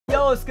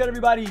Yo, what's good,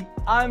 everybody?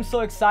 I'm so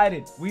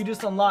excited. We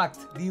just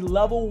unlocked the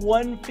level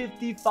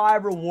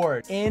 155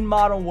 reward in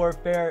Modern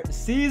Warfare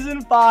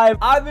Season 5.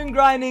 I've been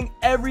grinding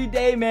every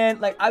day, man.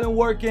 Like, I've been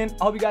working.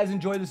 I hope you guys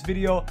enjoy this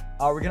video.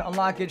 We're gonna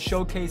unlock it,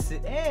 showcase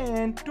it,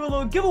 and do a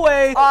little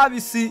giveaway.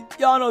 Obviously,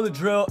 y'all know the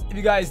drill. If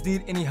you guys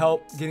need any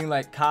help getting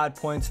like COD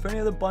points for any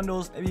of the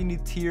bundles, maybe you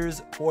need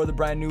tiers for the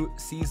brand new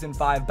Season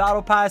 5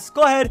 Battle Pass,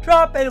 go ahead,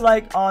 drop a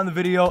like on the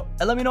video,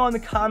 and let me know in the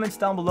comments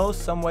down below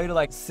some way to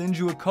like send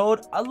you a code.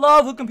 I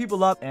love hooking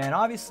people up, and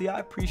obviously, I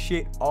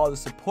appreciate all the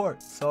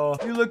support. So,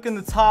 if you look in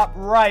the top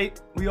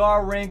right, we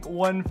are rank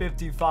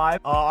 155.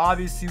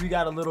 Obviously, we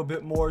got a little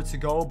bit more to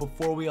go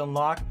before we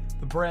unlock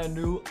the brand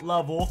new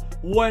level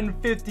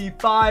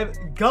 155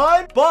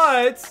 gun.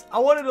 But I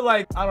wanted to,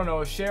 like, I don't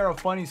know, share a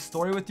funny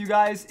story with you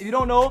guys. If you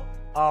don't know,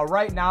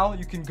 right now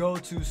you can go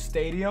to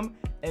Stadium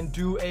and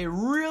do a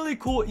really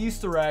cool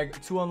Easter egg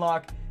to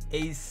unlock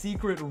a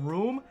secret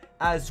room,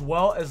 as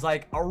well as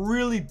like a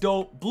really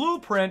dope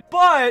blueprint.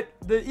 But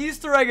the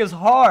Easter egg is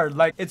hard.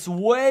 Like, it's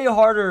way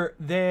harder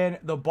than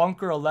the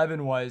Bunker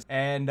 11 was,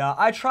 and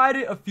I tried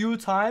it a few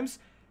times.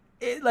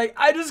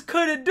 I just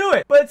couldn't do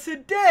it. But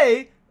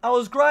today I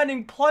was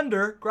grinding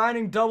Plunder,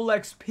 grinding double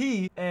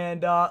XP,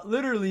 and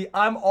literally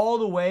I'm all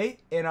the way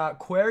in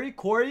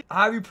Quarry,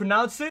 however you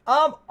pronounce it.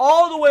 I'm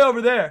all the way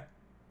over there.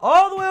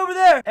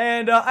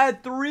 And I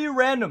had 3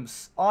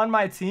 randoms on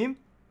my team,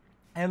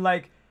 and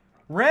like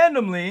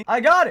randomly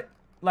I got it.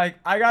 Like,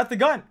 I got the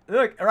gun.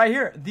 Look, right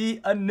here,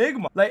 the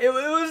Enigma. Like, it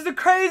was the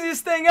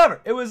craziest thing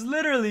ever. It was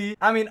literally,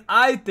 I mean,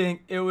 I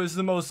think it was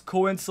the most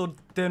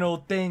coincidental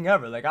thing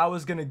ever. Like, I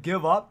was gonna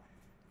give up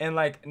and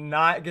like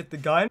not get the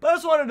gun, but I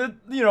just wanted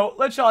to, you know,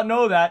 let y'all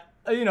know that,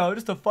 you know,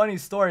 just a funny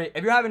story.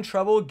 If you're having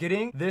trouble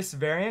getting this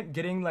variant,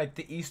 getting like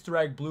the Easter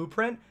egg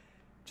blueprint,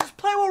 just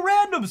play with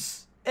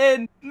randoms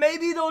and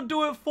maybe they'll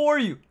do it for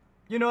you.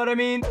 You know what I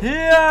mean?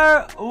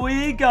 Here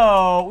we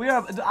go.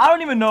 I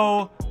don't even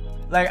know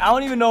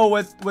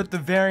what the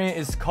variant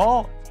is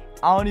called.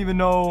 I don't even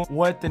know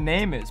what the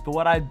name is, but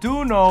what I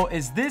do know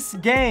is this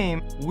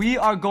game, we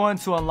are going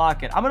to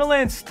unlock it. I'm gonna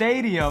land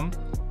Stadium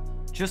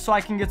just so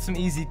I can get some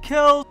easy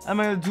kills. I'm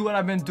gonna do what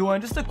I've been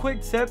doing. Just a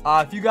quick tip,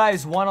 if you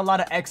guys want a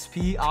lot of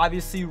XP,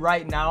 obviously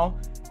right now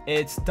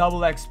it's double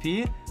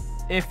XP.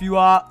 If you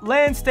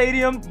land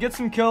Stadium, get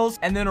some kills,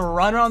 and then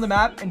run around the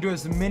map and do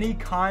as many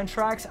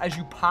contracts as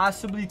you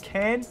possibly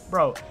can,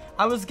 bro,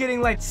 I was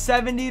getting like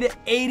 70 to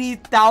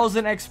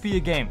 80,000 XP a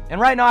game. And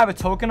right now I have a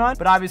token on,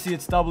 but obviously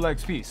it's double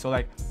XP. So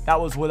like, that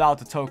was without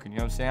the token, you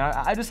know what I'm saying?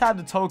 I just had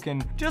the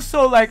token just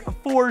so like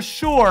for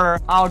sure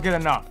I'll get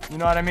enough. You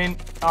know what I mean?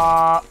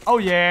 Oh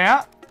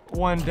yeah.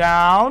 One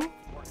down.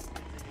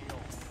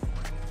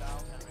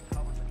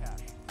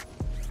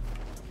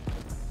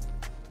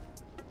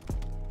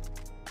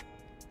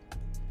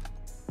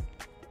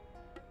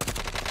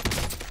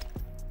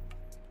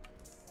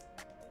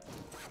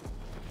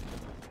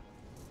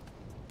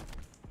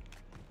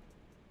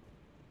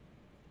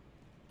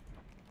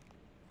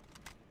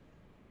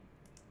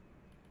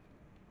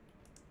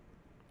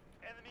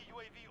 Enemy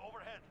UAV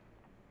overhead.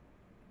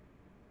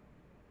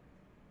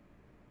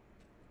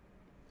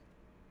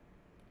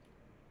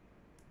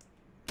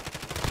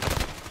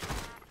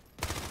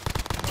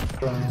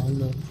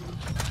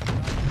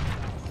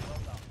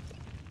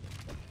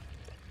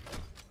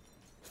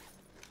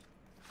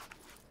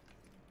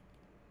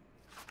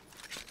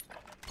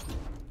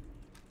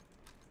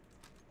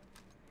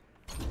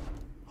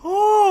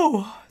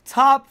 Ooh,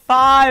 top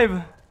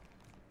 5.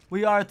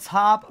 We are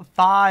top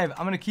 5.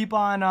 I'm gonna keep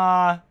on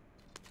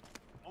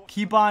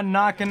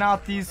knocking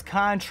out these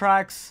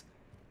contracts.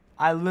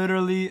 I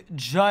literally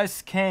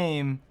just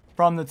came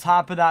from the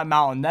top of that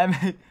mountain.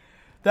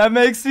 That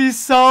makes me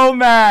so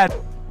mad.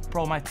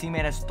 Bro, my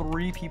teammate has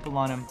 3 people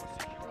on him.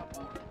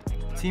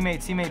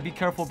 Teammate, be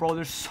careful, bro.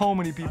 There's so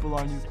many people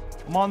on you.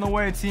 I'm on the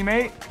way,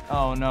 teammate.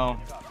 Oh, no.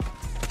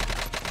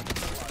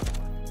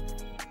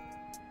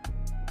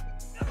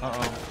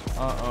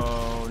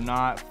 Uh-oh.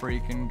 Not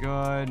freaking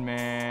good,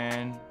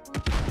 man.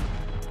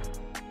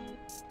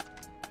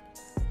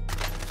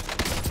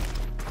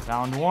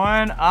 Down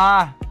 1.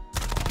 I'm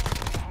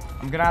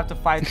gonna have to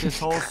fight this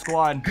whole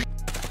squad.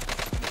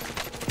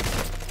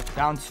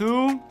 Down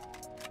 2.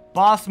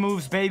 Boss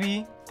moves,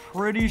 baby.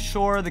 Pretty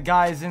sure the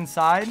guy is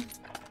inside.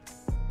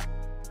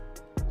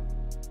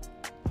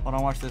 Hold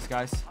on, watch this,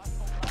 guys.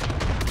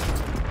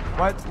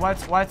 What?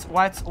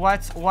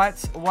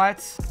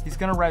 He's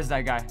gonna res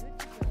that guy.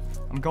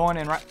 I'm going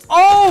in right.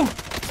 Oh!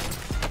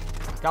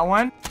 Got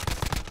 1.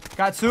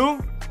 Got 2.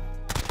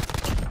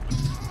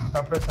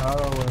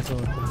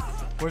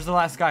 Where's the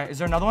last guy? Is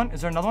there another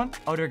one?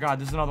 Oh, dear God,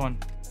 there's another one.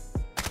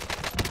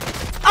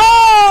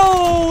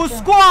 Oh!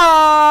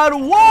 Squad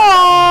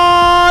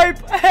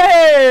wipe!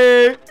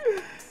 Hey!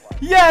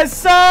 Yes,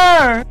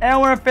 sir!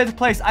 And we're in 5th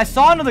place. I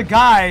saw another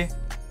guy.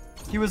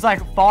 He was,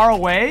 like, far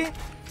away.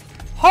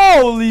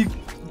 Holy...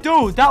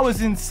 Dude, that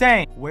was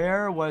insane.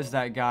 Where was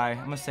that guy?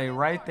 I'm gonna say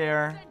right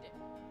there.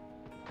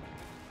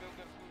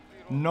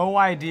 No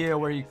idea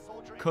where he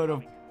could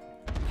have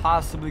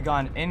possibly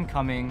gone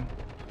incoming.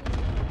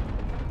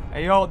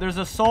 Hey, yo, there's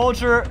a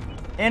soldier.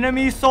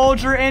 Enemy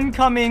soldier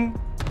incoming.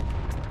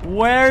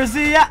 Where's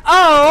he at?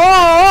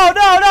 Oh,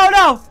 no, no,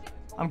 no.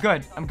 I'm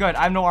good. I'm good.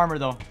 I have no armor,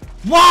 though.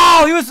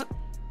 Wow, he was...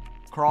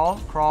 Crawl,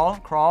 crawl,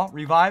 crawl.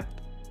 Revive.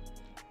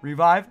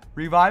 Revive,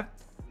 revive.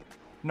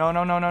 No,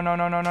 no, no, no, no,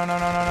 no, no, no, no,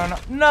 no, no, no,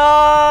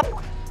 no.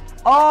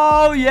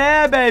 Oh,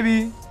 yeah,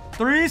 baby.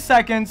 3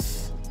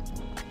 seconds.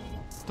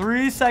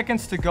 3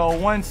 seconds to go.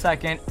 1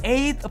 second.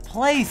 8th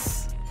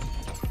place.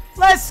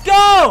 Let's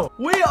go.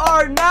 We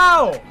are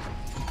now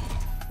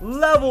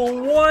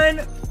level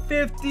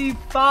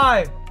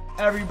 155.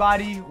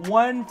 Everybody,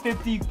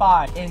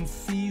 155 in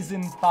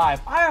season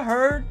 5. I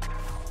heard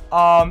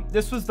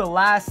this was the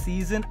last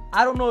season.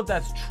 I don't know if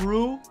that's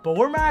true, but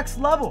we're max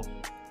level.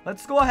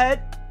 Let's go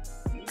ahead,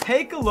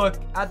 take a look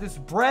at this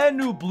brand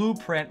new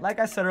blueprint. Like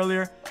I said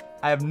earlier,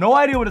 I have no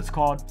idea what it's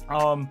called.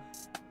 I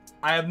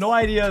have no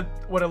idea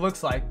what it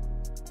looks like.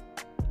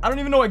 I don't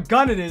even know what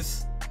gun it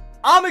is.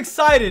 I'm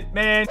excited,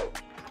 man.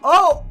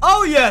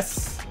 Oh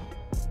yes,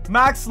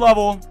 max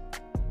level.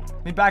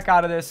 Let me back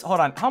out of this. Hold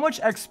on. How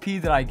much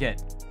XP did I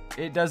get?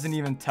 It doesn't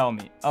even tell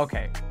me.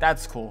 Okay,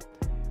 that's cool.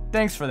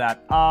 Thanks for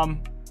that.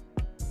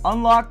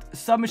 Unlocked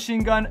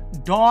submachine gun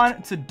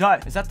Dawn to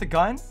Dusk. Is that the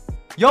gun?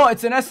 Yo,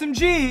 it's an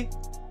SMG.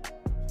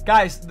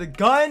 Guys, the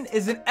gun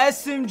is an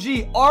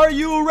SMG. Are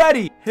you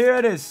ready? Here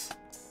it is.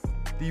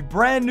 The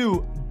brand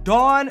new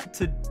Dawn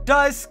to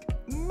Dusk.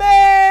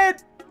 Man,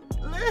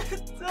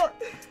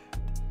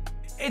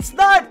 it's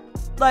not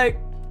like,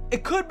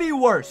 it could be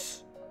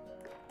worse.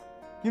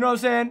 You know what I'm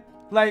saying?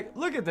 Like,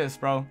 look at this,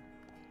 bro.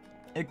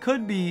 It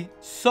could be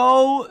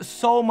so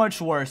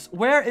much worse.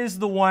 Where is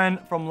the one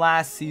from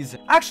last season?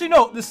 Actually,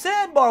 no, the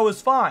sandbar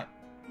was fine.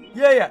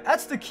 Yeah,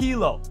 that's the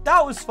kilo.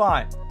 That was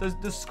fine.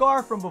 The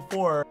scar from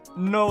before,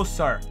 no,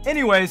 sir.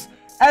 Anyways,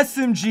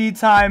 SMG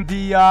time.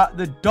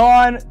 The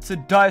Dawn to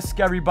Dusk,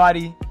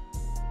 everybody.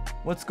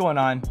 What's going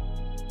on?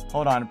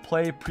 Hold on.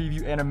 Play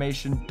preview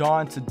animation.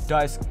 Dawn to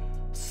Dusk.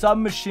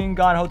 Submachine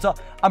gun hotel.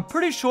 I'm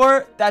pretty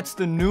sure that's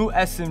the new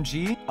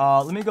SMG.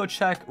 Let me go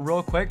check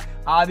real quick.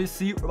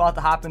 Obviously, we're about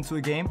to hop into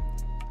a game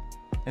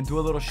and do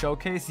a little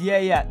showcase.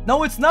 Yeah.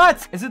 No, it's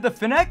not. Is it the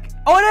Finneck?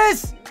 Oh, it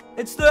is.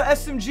 It's the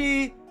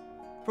SMG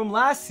from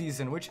last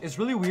season, which is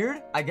really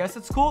weird. I guess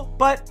it's cool.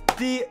 But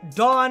the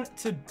Dawn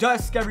to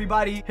Dusk,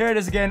 everybody. Here it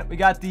is again. We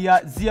got the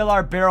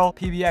ZLR barrel,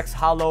 PBX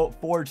hollow,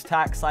 forged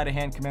tack, sleight of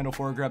hand, commando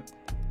foregrip.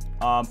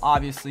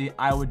 Obviously,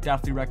 I would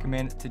definitely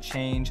recommend to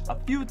change a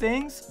few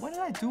things. When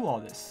did I do all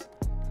this?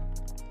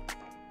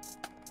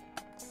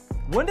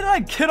 When did I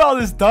get all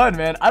this done,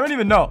 man? I don't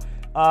even know.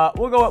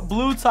 We'll go with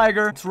Blue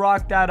Tiger to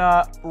rock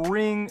that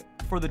ring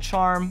for the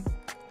charm.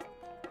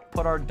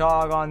 Put our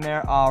dog on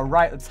there. All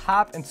right, let's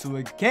hop into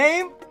a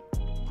game.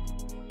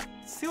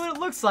 See what it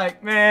looks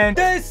like, man.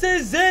 This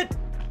is it,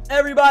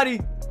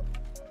 everybody.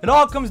 It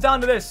all comes down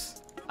to this.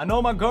 I know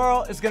my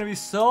girl is going to be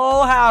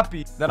so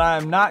happy that I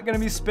am not going to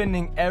be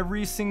spending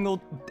every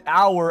single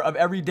hour of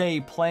every day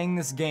playing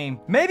this game.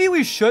 Maybe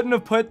we shouldn't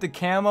have put the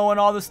camo and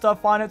all this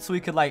stuff on it so we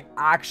could like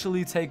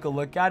actually take a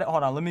look at it.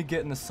 Hold on, let me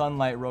get in the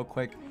sunlight real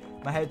quick.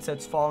 My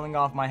headset's falling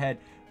off my head.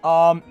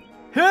 Here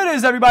it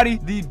is, everybody.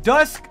 The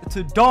Dusk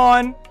to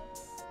Dawn.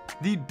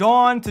 The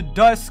Dawn to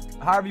Dusk.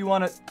 However you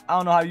want to, I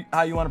don't know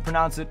how you want to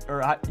pronounce it,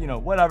 or how, you know,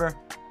 whatever.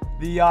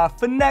 The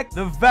Finneck,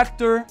 the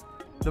Vector.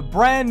 The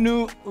brand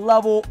new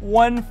level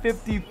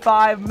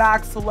 155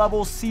 max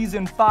level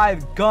season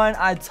 5 gun.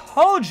 I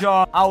told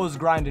y'all I was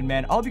grinding,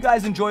 man. I hope you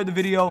guys enjoyed the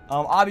video.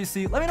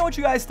 Obviously, let me know what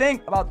you guys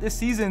think about this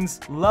season's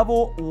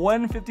level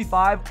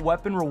 155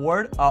 weapon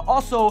reward.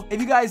 Also,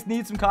 if you guys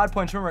need some COD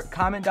points, remember,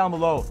 comment down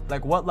below.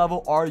 Like, what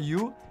level are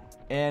you?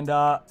 And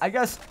I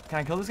guess, can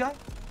I kill this guy?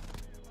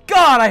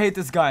 God, I hate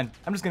this gun.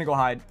 I'm just gonna go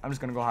hide. Let's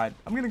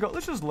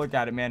just look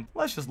at it, man.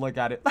 Let's just look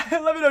at it.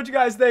 Let me know what you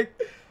guys think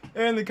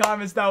in the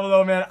comments down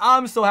below, man.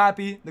 I'm so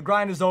happy. The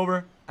grind is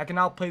over. I can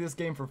now play this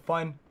game for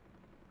fun. I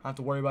don't have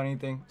to worry about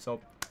anything.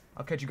 So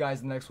I'll catch you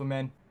guys in the next one,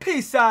 man.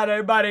 Peace out,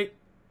 everybody.